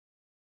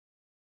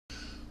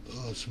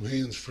Some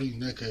hands-free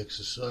neck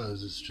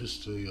exercise. It's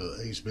just a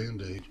Ace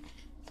Band-Aid,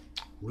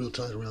 real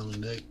tight around the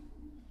neck,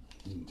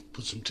 and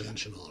put some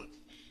tension on it.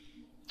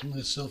 And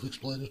it's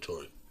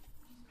self-explanatory.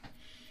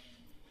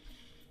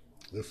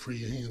 They'll free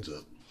your hands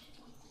up.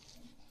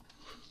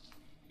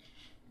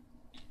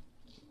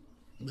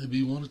 Maybe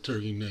you want a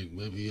turkey neck.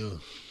 Maybe you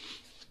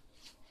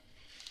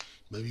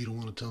don't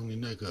want to tone your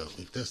neck up.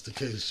 If that's the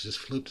case, just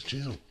flip the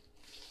channel.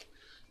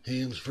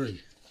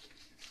 Hands-free.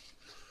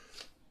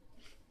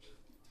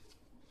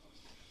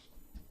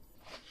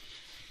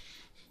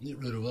 Get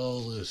rid of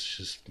all this.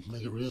 Just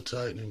make it real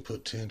tight and then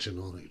put tension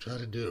on it. Try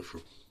to do it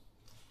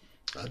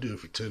I do it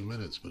for 10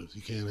 minutes, but if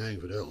you can't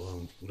hang for that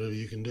long, whatever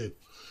you can do,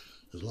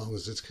 as long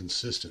as it's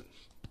consistent.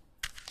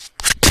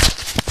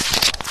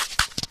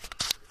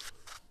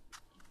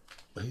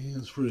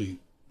 Hands-free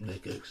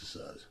neck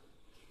exercise.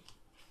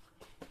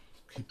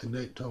 Keep the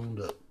neck toned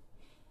up.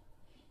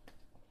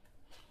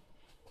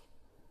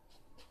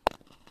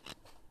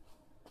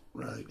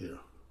 Right there.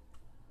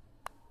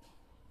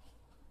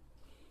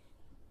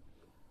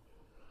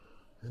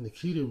 And the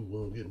key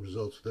to getting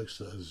results with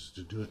exercise is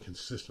to do it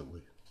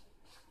consistently.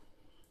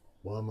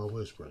 Why am I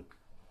whispering?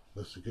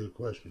 That's a good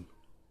question.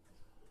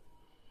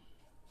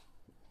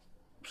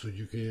 So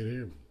you can't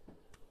hear me.